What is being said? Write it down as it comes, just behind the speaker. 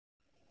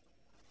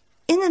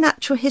the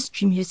Natural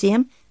History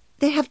Museum,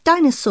 they have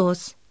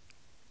dinosaurs."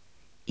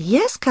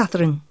 "Yes,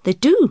 Catherine, they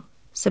do,"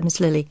 said Miss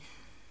Lily.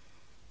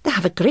 "They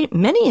have a great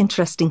many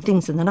interesting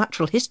things in the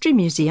Natural History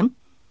Museum."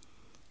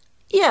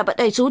 "Yeah, but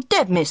they's all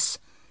dead, miss.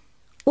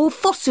 All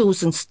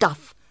fossils and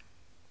stuff."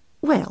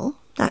 "Well,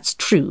 that's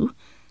true.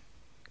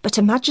 But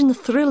imagine the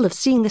thrill of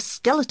seeing the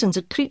skeletons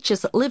of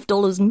creatures that lived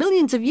all those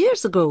millions of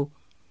years ago."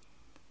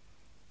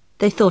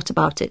 They thought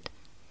about it.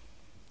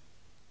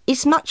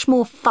 "It's much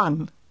more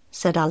fun,"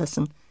 said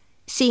Alison,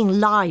 "seeing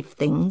live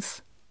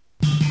things."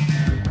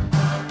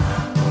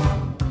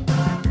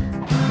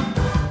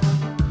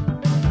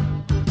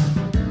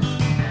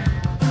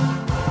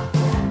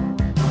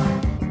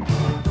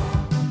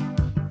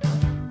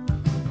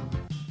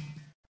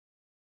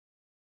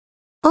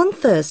 On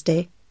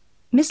Thursday,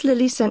 Miss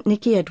Lily sent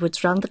Nicky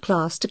Edwards round the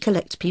class to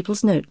collect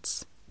people's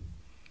notes.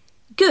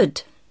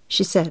 "Good,"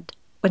 she said,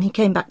 when he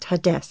came back to her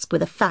desk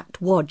with a fat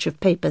wad of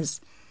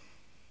papers.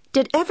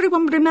 "Did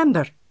everyone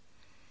remember?"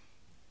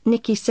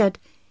 Nicky said,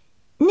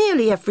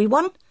 "Nearly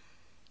everyone."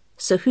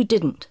 So who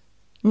didn't?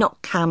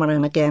 Not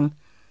Cameron again.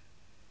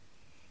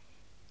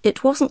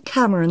 It wasn't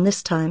Cameron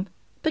this time,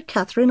 but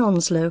Catherine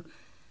Onslow.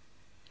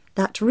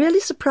 That really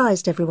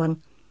surprised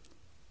everyone.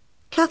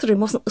 Catherine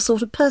wasn't the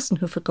sort of person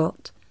who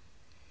forgot.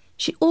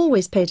 She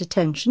always paid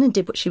attention and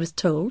did what she was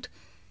told,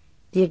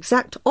 the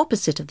exact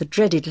opposite of the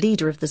dreaded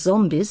leader of the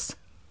zombies.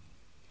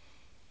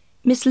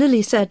 Miss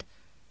Lily said,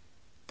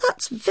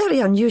 "That's very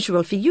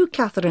unusual for you,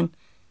 Catherine.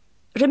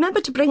 Remember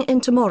to bring it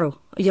in tomorrow,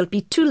 or you'll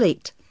be too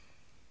late.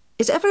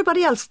 Is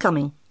everybody else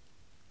coming?"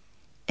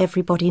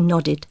 Everybody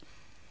nodded.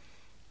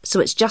 "So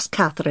it's just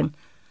Catherine.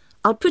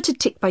 I'll put a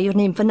tick by your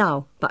name for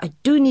now, but I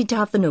do need to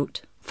have the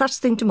note,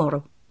 first thing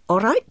tomorrow. All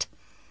right?"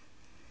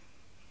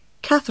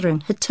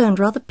 Catherine had turned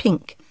rather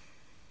pink.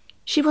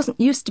 She wasn't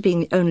used to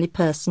being the only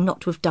person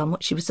not to have done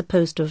what she was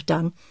supposed to have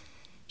done.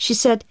 She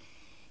said,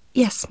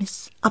 "Yes,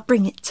 miss, I'll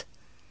bring it."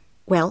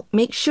 "Well,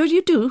 make sure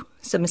you do,"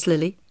 said Miss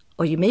Lily,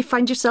 "or you may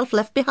find yourself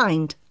left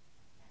behind."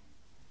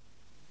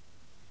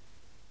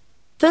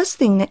 First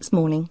thing next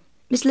morning,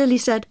 Miss Lily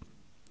said,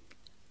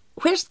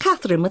 "Where's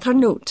Catherine with her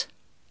note?"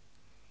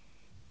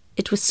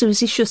 It was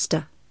Susie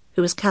Schuster,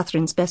 who was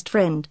Catherine's best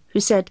friend, who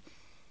said,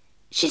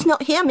 "She's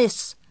not here,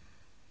 miss."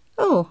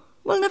 "Oh,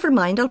 well, never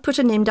mind, I'll put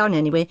her name down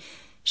anyway.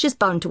 She's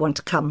bound to want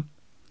to come."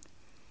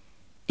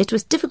 It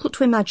was difficult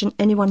to imagine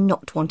anyone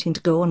not wanting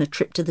to go on a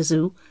trip to the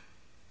zoo.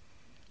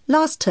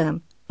 Last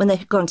term, when they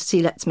had gone to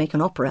see Let's Make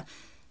an Opera,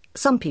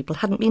 some people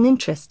hadn't been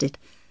interested,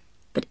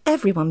 but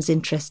everyone was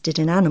interested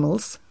in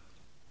animals.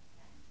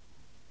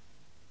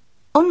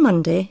 On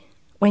Monday,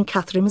 when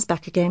Catherine was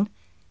back again,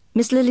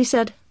 Miss Lily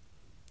said,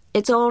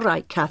 "It's all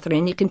right,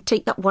 Catherine, you can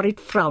take that worried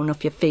frown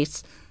off your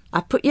face.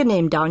 I've put your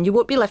name down, you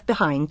won't be left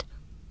behind.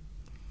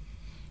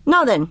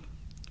 Now then,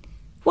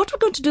 what we're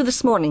going to do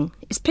this morning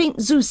is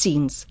paint zoo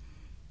scenes.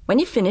 When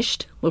you've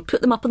finished, we'll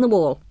put them up on the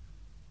wall.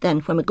 Then,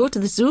 when we go to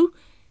the zoo,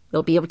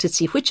 we'll be able to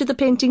see which of the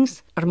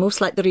paintings are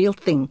most like the real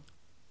thing."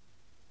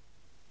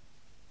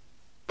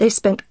 They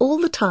spent all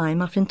the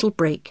time up until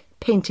break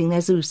painting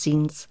their zoo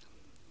scenes.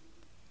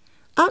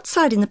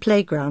 Outside in the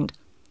playground,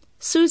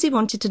 Susie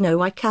wanted to know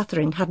why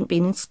Catherine hadn't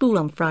been in school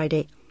on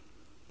Friday.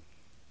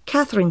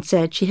 Catherine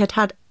said she had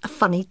had a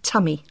funny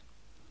tummy.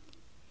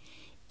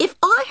 "If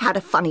I had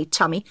a funny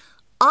tummy,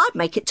 I'd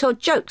make it tell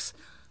jokes.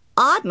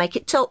 I'd make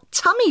it tell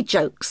tummy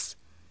jokes."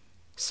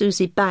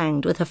 Susie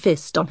banged with her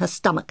fist on her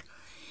stomach.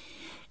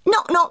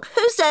 "Knock, knock,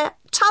 who's there?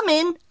 Tum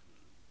in."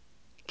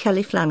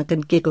 Kelly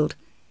Flanagan giggled.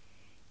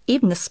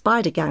 Even the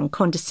Spider Gang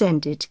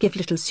condescended to give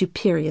little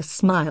superior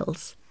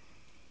smiles.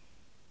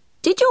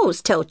 "Did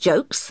yours tell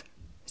jokes?"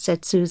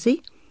 said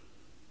Susie.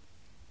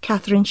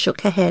 Catherine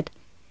shook her head.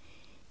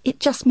 "It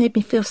just made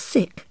me feel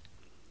sick."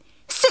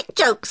 "Sick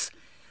jokes!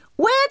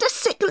 Where do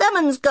sick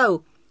lemons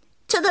go?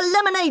 To the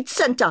lemonade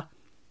centre.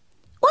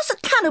 What's a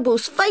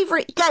cannibal's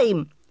favourite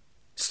game?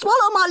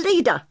 Swallow my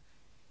leader.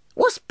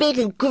 What's big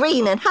and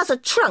green and has a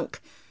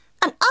trunk?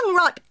 An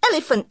unripe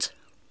elephant."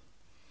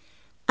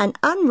 "An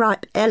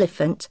unripe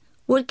elephant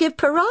would give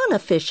piranha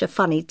fish a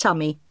funny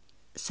tummy,"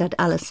 said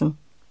Alison.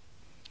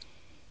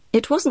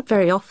 It wasn't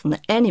very often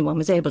that anyone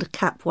was able to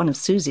cap one of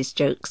Susie's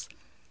jokes.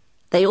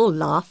 They all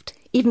laughed,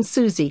 even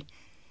Susie.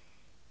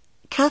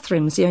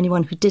 Catherine was the only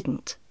one who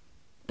didn't,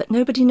 but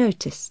nobody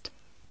noticed.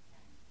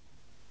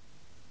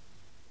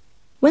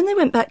 When they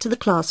went back to the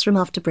classroom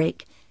after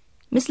break,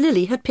 Miss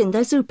Lily had pinned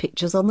their zoo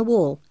pictures on the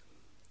wall.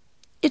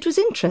 It was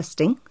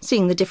interesting,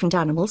 seeing the different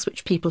animals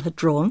which people had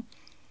drawn.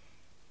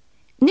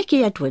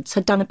 Nicky Edwards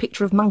had done a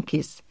picture of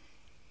monkeys.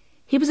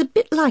 He was a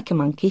bit like a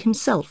monkey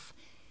himself.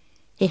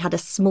 He had a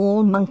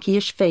small,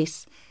 monkeyish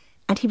face,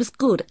 and he was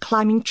good at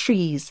climbing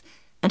trees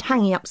and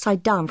hanging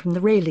upside down from the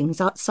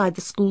railings outside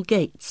the school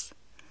gates.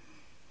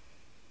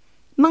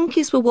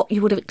 Monkeys were what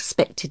you would have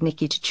expected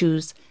Nicky to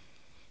choose,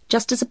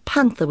 just as a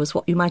panther was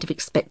what you might have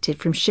expected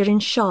from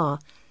Shirin Shah.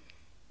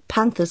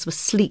 Panthers were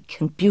sleek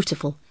and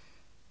beautiful,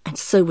 and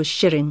so was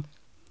Shirin.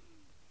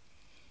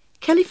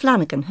 Kelly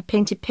Flanagan had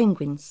painted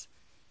penguins.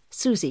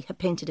 Susie had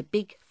painted a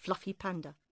big, fluffy panda.